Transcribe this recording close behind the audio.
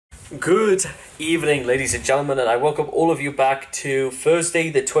Good evening, ladies and gentlemen, and I welcome all of you back to Thursday,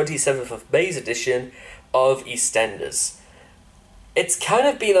 the 27th of May's edition of Eastenders. It's kind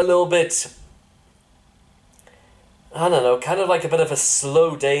of been a little bit, I don't know, kind of like a bit of a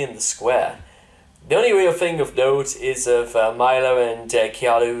slow day in the square. The only real thing of note is of Milo and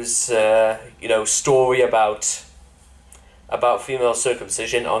Keanu's, story about female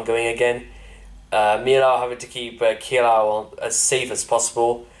circumcision ongoing again. Mila having to keep Keanu as safe as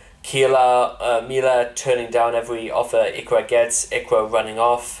possible. Mila turning down every offer Ikra gets, Ikra running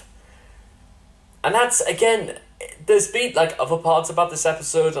off. And that's, again, there's been, other parts about this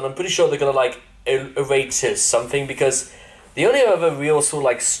episode, and I'm pretty sure they're gonna, erase to something, because the only other real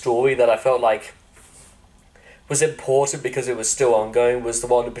sort of, story that I felt like was important because it was still ongoing was the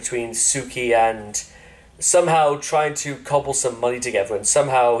one between Suki and somehow trying to cobble some money together, and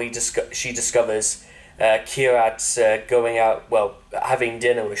somehow she discovers Kirat going out, having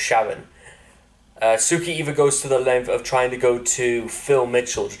dinner with Sharon. Suki even goes to the length of trying to go to Phil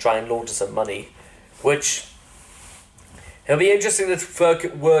Mitchell to try and launder some money, which it'll be interesting to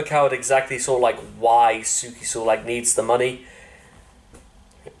work out exactly why Suki needs the money.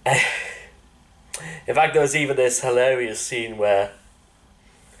 In fact, there was even this hilarious scene where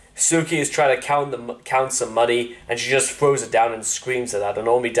Suki is trying to count some money, and she just throws it down and screams at that, and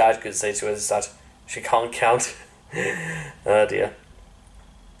all my dad could say to her is that she can't count. Oh dear.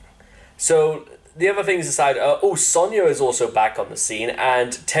 So, the other things aside, Sonia is also back on the scene,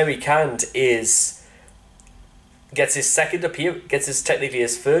 and Terry Cand gets his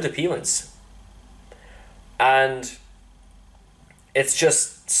third appearance. And it's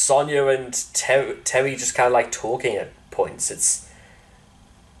just Sonia and Terry just kind of talking at points. It's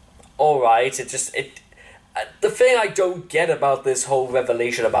alright, the thing I don't get about this whole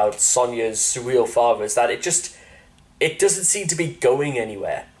revelation about Sonia's real father is that it doesn't seem to be going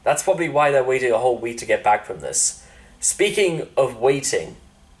anywhere. That's probably why they're waiting a whole week to get back from this. Speaking of waiting,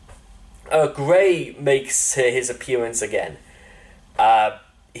 Gray makes his appearance again.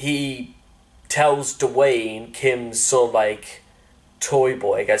 He tells Dwayne, Kim's sort of toy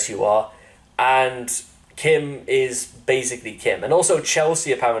boy, I guess you are, and Kim is basically Kim. And also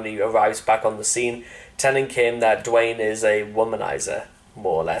Chelsea apparently arrives back on the scene, telling Kim that Dwayne is a womanizer,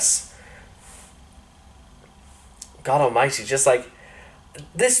 more or less. God almighty, just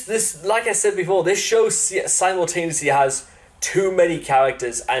this, like I said before, this show simultaneously has too many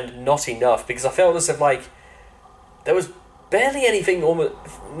characters and not enough, because I felt as if there was barely anything,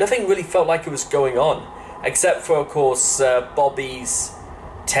 nothing really felt like it was going on, except for, of course, Bobby's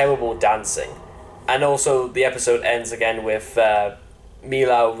terrible dancing. And also the episode ends again with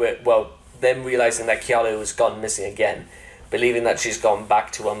Mila, them realising that Keanu has gone missing again, believing that she's gone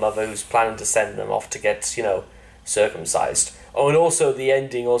back to her mother, who's planning to send them off to get, circumcised. Oh, and also the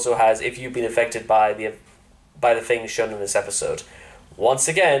ending also has, if you've been affected by the things shown in this episode. Once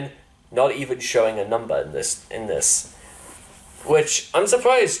again, not even showing a number in this. Which, I'm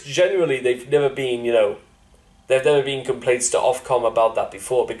surprised, generally, they've never been complaints to Ofcom about that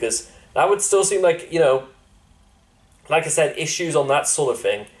before, because that would still seem like I said, issues on that sort of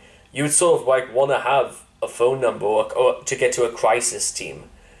thing, you would sort of want to have a phone number or to get to a crisis team.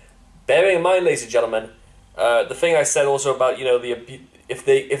 Bearing in mind, ladies and gentlemen, the thing I said also about, if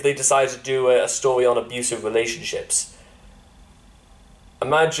they decide to do a story on abusive relationships,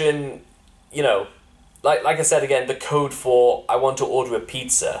 imagine, like I said again, the code for I want to order a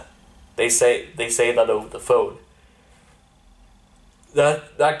pizza, they say that over the phone.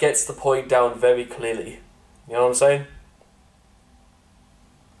 That gets the point down very clearly. You know what I'm saying?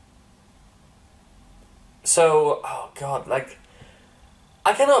 So, oh god,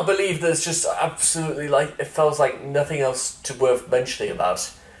 I cannot believe there's just absolutely, it feels like nothing else to worth mentioning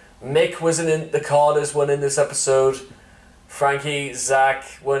about. Mick wasn't in, the Carters weren't in this episode, Frankie,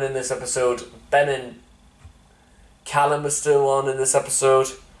 Zach weren't in this episode, Ben and Callum are still on in this episode.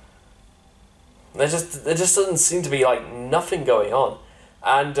 There just doesn't seem to be, nothing going on.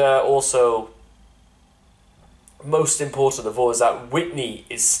 And also, most important of all is that Whitney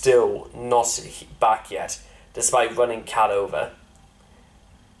is still not back yet, despite running Cat over.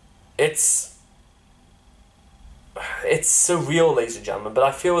 It's surreal, ladies and gentlemen, but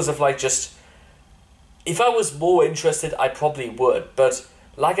I feel as if, if I was more interested, I probably would. But,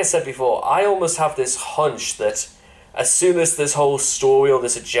 like I said before, I almost have this hunch that as soon as this whole story or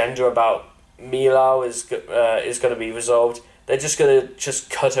this agenda about Mila is going to be resolved, they're just going to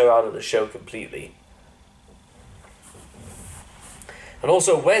cut her out of the show completely. And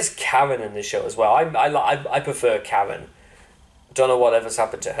also, where's Karen in this show as well? I prefer Karen. Don't know whatever's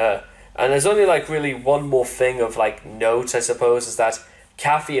happened to her. And there's only really one more thing of note, I suppose, is that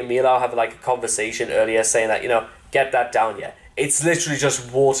Kathy and Milo have like a conversation earlier saying that, you know, get that down, yeah. It's literally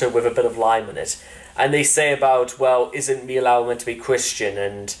just water with a bit of lime in it. And they say about, well, isn't Milo meant to be Christian,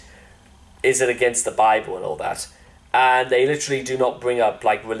 and is it against the Bible and all that? And they literally do not bring up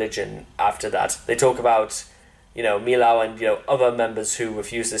like religion after that. They talk about, you know, Milo and, you know, other members who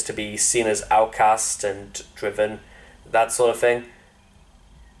refuses to be seen as outcast and driven, that sort of thing.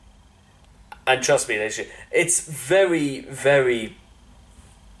 And trust me, it's very, very...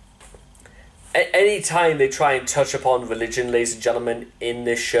 Any time they try and touch upon religion, ladies and gentlemen, in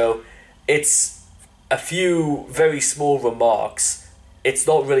this show, it's a few very small remarks. It's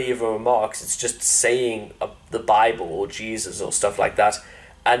not really even remarks, it's just saying the Bible or Jesus or stuff like that.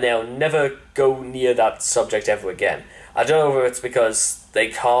 And they'll never go near that subject ever again. I don't know whether it's because they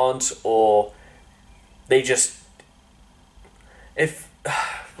can't, or they just...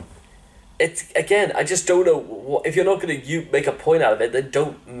 Again, I just don't know. If you're not going to make a point out of it, then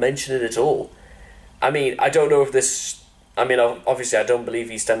don't mention it at all. I mean, I don't know if this... I mean, obviously I don't believe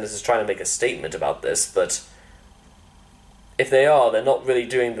Eastenders is trying to make a statement about this, but if they are, they're not really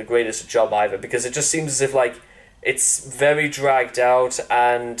doing the greatest job either, because it just seems as if, like, it's very dragged out,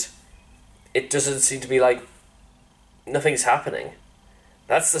 and it doesn't seem to be, like, nothing's happening.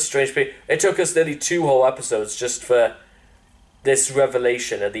 That's the strange thing. It took us nearly 2 whole episodes just for this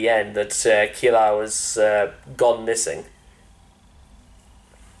revelation at the end that Kila was gone missing.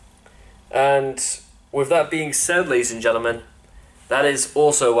 And with that being said, ladies and gentlemen, that is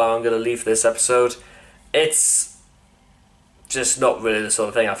also where I'm going to leave this episode. It's just not really the sort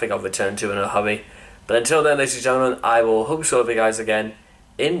of thing I think I'll return to in a hurry. But until then, ladies and gentlemen, I will hope to see you guys again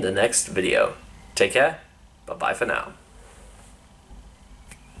in the next video. Take care. Bye-bye for now.